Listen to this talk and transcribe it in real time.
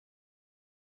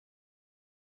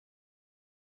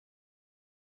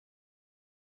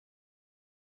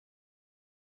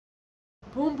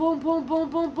Boom, boom, boom, boom,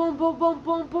 boom, boom, boom, boom,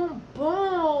 boom, boom,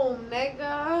 boom,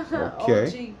 nigga.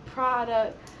 Okay. OG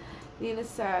product. Nina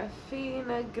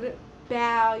Serafina,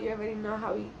 Bow. You already know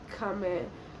how we coming.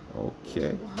 Okay.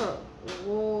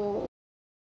 Whoa.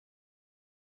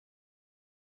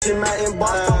 In my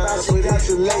inbox, talk about she got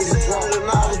you lazy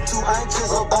drunk. I was too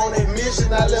anxious up on that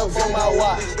mission. I left for my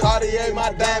watch. Cartier,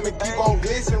 my diamond, keep on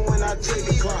glistening when I take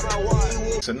the clock.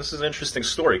 And this is an interesting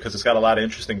story because it's got a lot of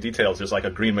interesting details. There's like a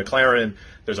green McLaren,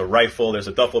 there's a rifle, there's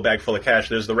a duffel bag full of cash,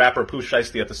 there's the rapper Pooh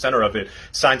Shiesty at the center of it,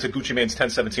 signed to Gucci Mane's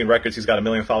 1017 Records. He's got 1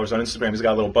 million followers on Instagram. He's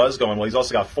got a little buzz going. Well, he's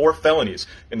also got 4 felonies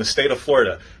in the state of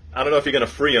Florida. I don't know if you're going to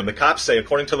free him. The cops say,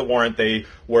 according to the warrant, they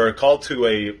were called to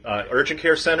a urgent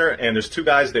care center, and there's 2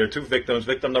 guys there, 2 victims.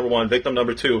 Victim number 1, victim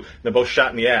number 2. They're both shot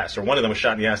in the ass, or one of them was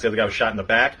shot in the ass. The other guy was shot in the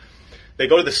back. They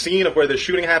go to the scene of where the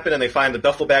shooting happened, and they find the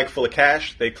duffel bag full of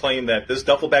cash. They claim that this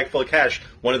duffel bag full of cash,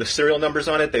 one of the serial numbers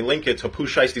on it, they link it to Pooh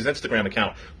Shiesty's Instagram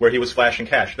account where he was flashing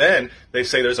cash. Then they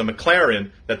say there's a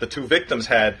McLaren that the 2 victims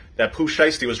had that Pooh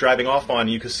Shiesty was driving off on.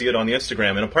 You can see it on the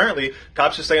Instagram. And apparently,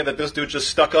 cops are saying that this dude just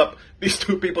stuck up. These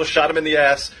 2 people shot him in the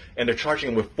ass, and they're charging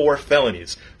him with 4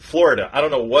 felonies. Florida, I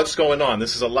don't know what's going on.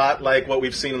 This is a lot like what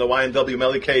we've seen in the YNW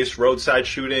Melly case, roadside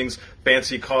shootings,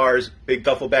 fancy cars, big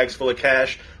duffel bags full of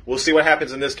cash. We'll see what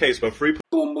happens in this case, but free.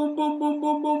 Boom, boom, boom, boom,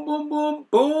 boom, boom, boom, boom,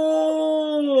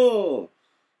 boom.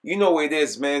 You know what it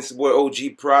is, man. It's the boy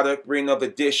OG Product, bring another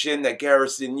edition, that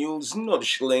Garrison News. You know the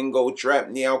schlingo, trap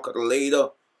now, cut later.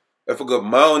 If a good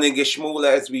morning, get schmool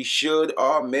as we should.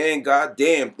 Oh, man,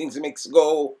 goddamn, things in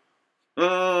Mexico.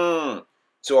 So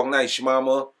nice,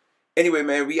 Shmama. Anyway,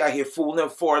 man, we out here fooling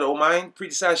up for it, oh, man.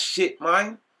 Pretty size shit,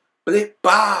 man. Blip,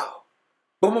 bow.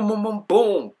 Boom, boom, boom, boom,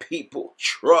 boom. People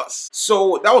trust.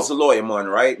 So that was the lawyer man,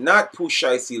 right? Not Pooh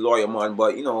Shiesty lawyer man,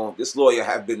 but you know, this lawyer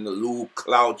have been the loop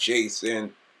cloud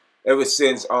chasing ever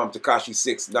since Tekashi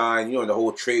 6ix9ine, you know, the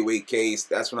whole Treyway case.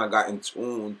 That's when I got in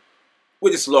tune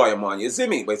with this lawyer man. You see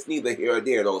me? But it's neither here or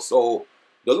there though. So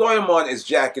the lawyer man is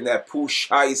jacking that Pooh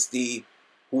Shiesty,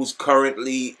 who's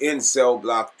currently in cell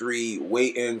block 3,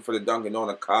 waiting for the Dunkin'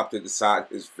 Donut cop to decide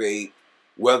his fate,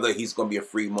 whether he's going to be a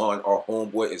free man or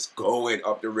homeboy is going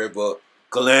up the river,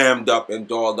 glammed up and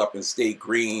dolled up in state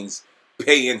greens,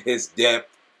 paying his debt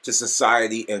to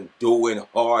society and doing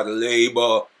hard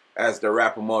labor as the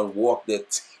rapper man walked the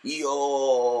teal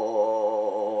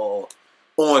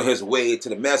on his way to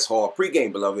the mess hall.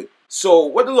 Pre-game, beloved. So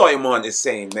what the lawyer man is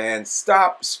saying, man,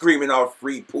 stop screaming out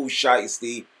free Pooh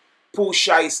Shiesty. Pooh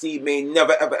Shiesty may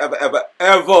never, ever, ever, ever,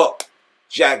 ever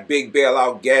Jack Big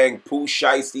Bailout Gang. Pooh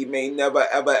Shiesty may never,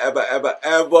 ever, ever, ever,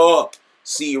 ever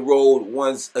see road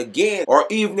once again. Or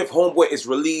even if homeboy is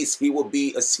released, he will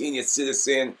be a senior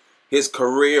citizen. His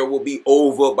career will be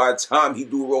over by the time he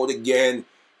do road again.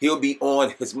 He'll be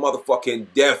on his motherfucking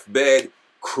deathbed,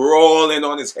 crawling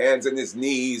on his hands and his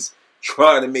knees,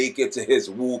 trying to make it to his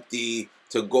whoopty,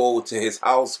 to go to his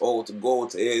household, to go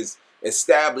to his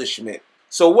establishment.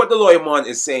 So what the lawyer man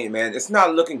is saying, man, it's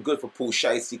not looking good for Pooh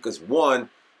Shiesty because, one,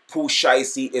 Pooh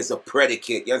Shiesty is a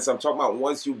predicate. You understand? I'm talking about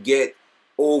once you get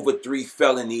over 3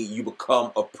 felony, you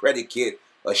become a predicate,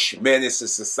 a menace to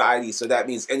society. So that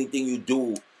means anything you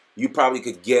do, you probably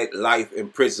could get life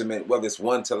imprisonment, whether it's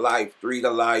 1 to life, 3 to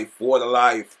life, 4 to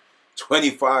life,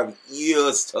 25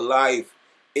 years to life.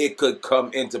 It could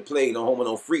come into play. No homo,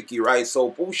 no freaky, right?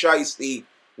 So Pooh Shiesty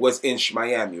was in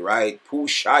Miami, right? Pooh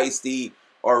Shiesty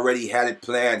already had it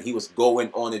planned. He was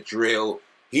going on a drill.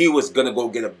 He was going to go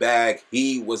get a bag.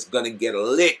 He was going to get a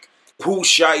lick. Pooh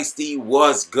Shiesty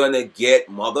was going to get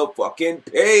motherfucking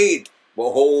paid. The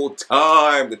whole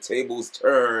time the tables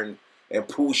turned and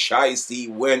Pooh Shiesty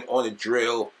went on a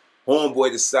drill.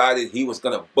 Homeboy decided he was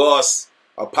going to bust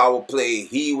a power play.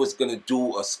 He was going to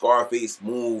do a Scarface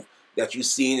move that you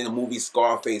seen in the movie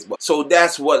Scarface. So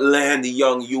that's what landed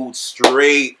young youth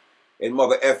straight in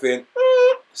mother effing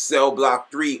cell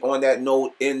block 3 on that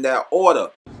note in that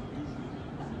order.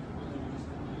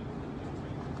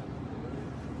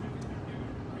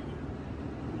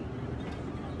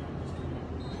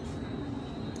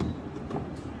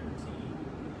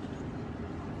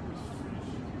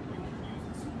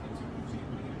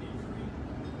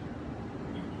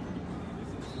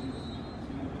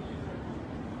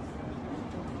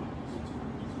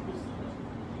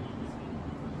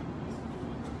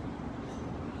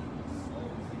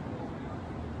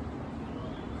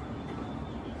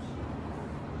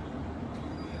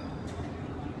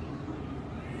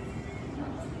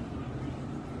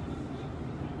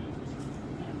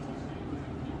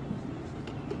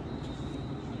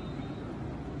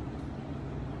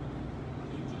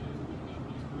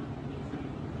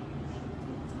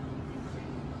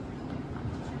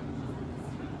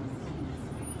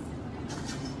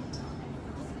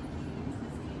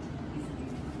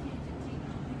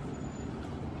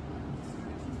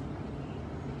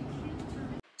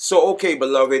 So, okay,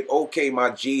 beloved, okay, my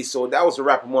G. So that was the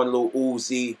rapper one, Lil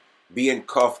Uzi, being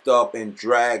cuffed up and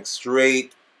dragged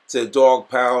straight to the dog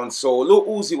pound. So Lil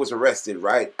Uzi was arrested,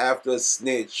 right, after a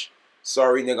snitch.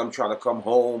 Sorry, nigga, I'm trying to come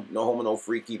home. No homo, no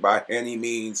freaky by any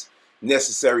means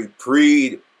necessary.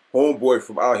 Preed homeboy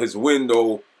from out his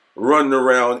window, running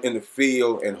around in the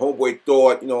field, and homeboy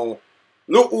thought, you know,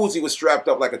 Lil Uzi was strapped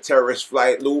up like a terrorist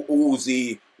flight. Lil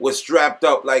Uzi was strapped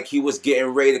up like he was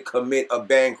getting ready to commit a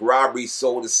bank robbery.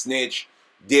 So the snitch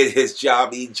did his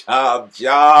job,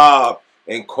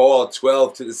 and called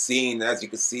 12 to the scene. As you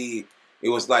can see, it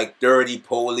was like 30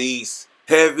 police,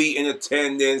 heavy in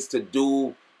attendance to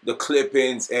do the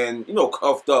clippings and, you know,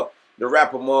 cuffed up the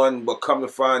rapper man. But come to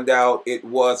find out, it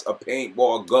was a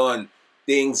paintball gun.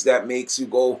 Things that makes you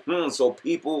go, So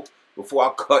people, before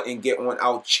I cut and get one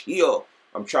out, chill.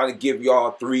 I'm trying to give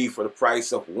y'all 3 for the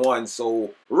price of 1.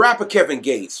 So rapper Kevin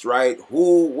Gates, right,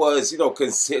 who was, you know,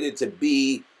 considered to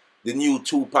be the new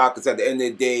Tupac, because at the end of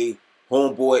the day,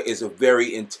 homeboy is a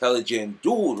very intelligent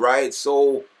dude, right?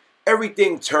 So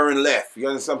everything turned left. You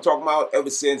understand what I'm talking about? Ever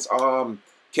since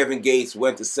Kevin Gates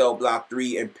went to Cell Block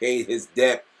 3 and paid his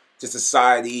debt to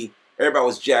society, everybody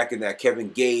was jacking that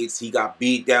Kevin Gates, he got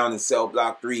beat down in Cell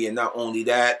Block 3, and not only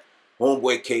that,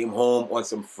 homeboy came home on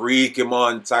some freaking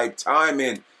on type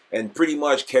timing, and pretty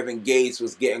much Kevin Gates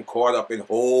was getting caught up in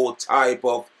whole type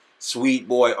of sweet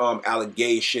boy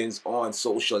allegations on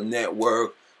social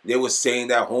network. They were saying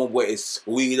that homeboy is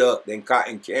sweeter than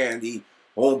cotton candy.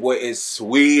 Homeboy is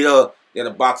sweeter than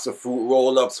a box of fruit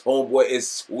roll-ups. Homeboy is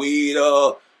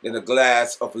sweeter than a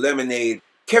glass of lemonade.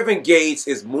 Kevin Gates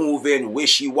is moving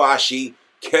wishy-washy.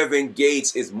 Kevin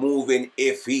Gates is moving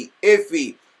iffy.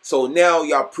 So now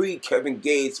y'all Kevin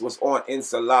Gates was on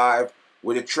Insta Live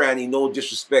with a tranny. No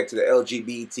disrespect to the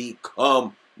LGBT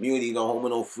community, no homo,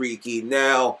 no freaky.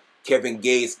 Now Kevin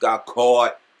Gates got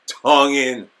caught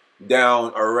tonguing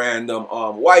down a random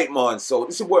white man. So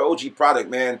this is your boy OG Product,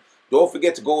 man. Don't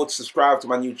forget to go subscribe to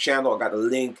my new channel. I got a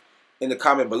link in the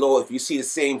comment below. If you see the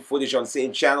same footage on the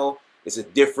same channel, it's a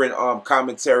different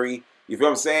commentary. You feel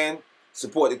what I'm saying?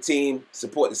 Support the team,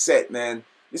 support the set, man.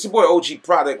 This your boy OG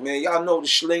Product, man. Y'all know the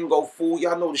Schlingo, fool.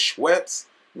 Y'all know the Schweppes.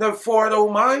 Never for it, oh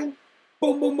mine.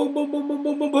 Boom, boom, boom, boom, boom, boom,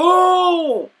 boom, boom,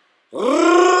 boom.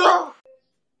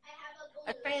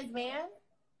 A trans man?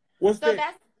 What's So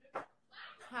that? that's,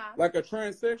 Like a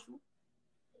transsexual?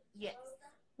 yes.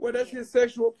 Well, that's his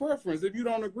sexual preference. If you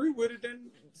don't agree with it,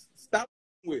 then stop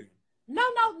with it. No,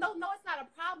 it's not a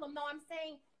problem. No, I'm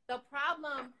saying the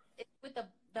problem is with the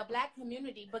black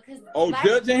community because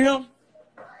Judging him?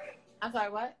 I'm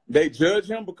sorry, what? They judge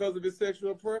him because of his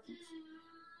sexual preference?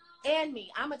 And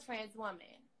me. I'm a trans woman.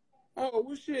 Oh,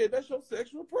 well, shit, that's your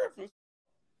sexual preference.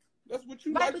 That's what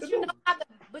you Right, like but to you do. know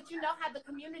how the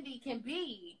community can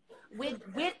be with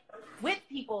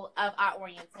people of our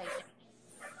orientation.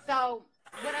 So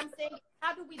what I'm saying is,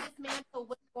 how do we dismantle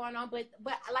what's going on? But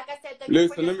like I said,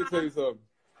 Listen, let me tell you something.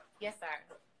 Yes, sir.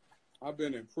 I've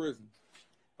been in prison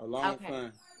a long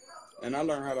time, and I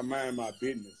learned how to mind my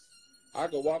business. I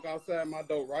could walk outside my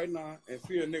door right now and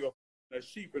see a nigga a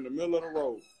sheep in the middle of the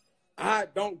road. I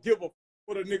don't give a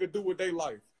what a nigga do with their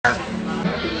life.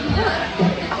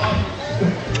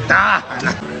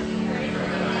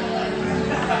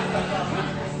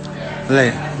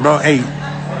 Like, bro, hey,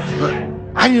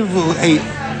 I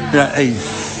hey,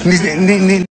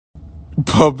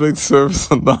 public service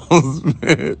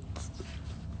announcement.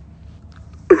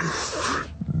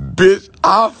 Bitch,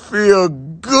 I feel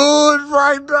good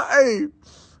right now. Hey,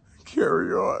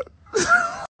 carry on.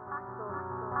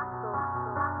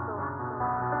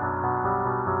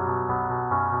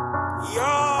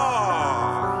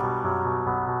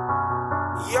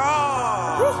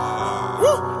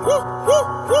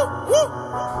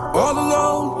 All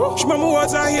alone, Shmama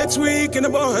was out here tweaking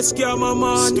about her scare my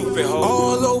man. Stupid hoe.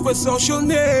 All over social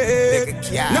net.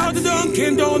 Now the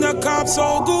Dunkin' Donut cop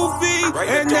so goofy,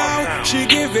 and now she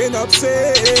giving up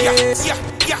sex.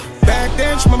 Back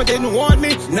then, Shmama didn't want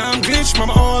me. Now I'm glitch,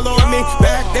 Shmama all on me.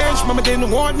 Back then, Shmama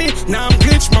didn't want me. Now I'm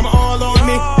glitch, Shmama all on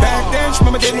me. Back then,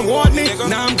 Shmama didn't want me.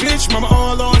 Now I'm glitch, Shmama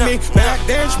all on me. Back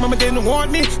then, Shmama didn't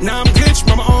want me. Now I'm glitch,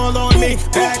 Shmama all on me.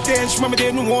 Back then, Shmama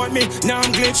didn't want me. Now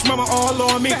I'm glitch, Shmama all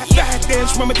on me. Back then,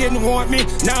 Shmama didn't want me.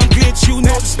 Now I'm glitch, you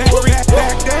know the story.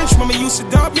 Back then, Shmama used to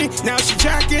dub me. Now she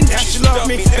jacking, now she love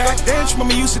me. Back then,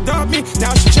 Shmama used to dub me.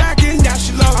 Now she jacking, now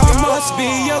she love me. I must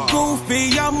be a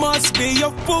goofy, I must be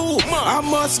a fool. I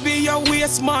must be a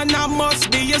waste man, I must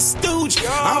be a stooge.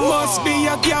 I must be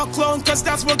a girl clone, cause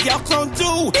that's what girl clone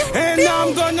do. And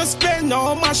I'm gonna spend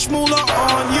all my shmoolah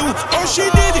on you. Oh, she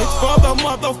did it for the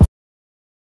motherfucker.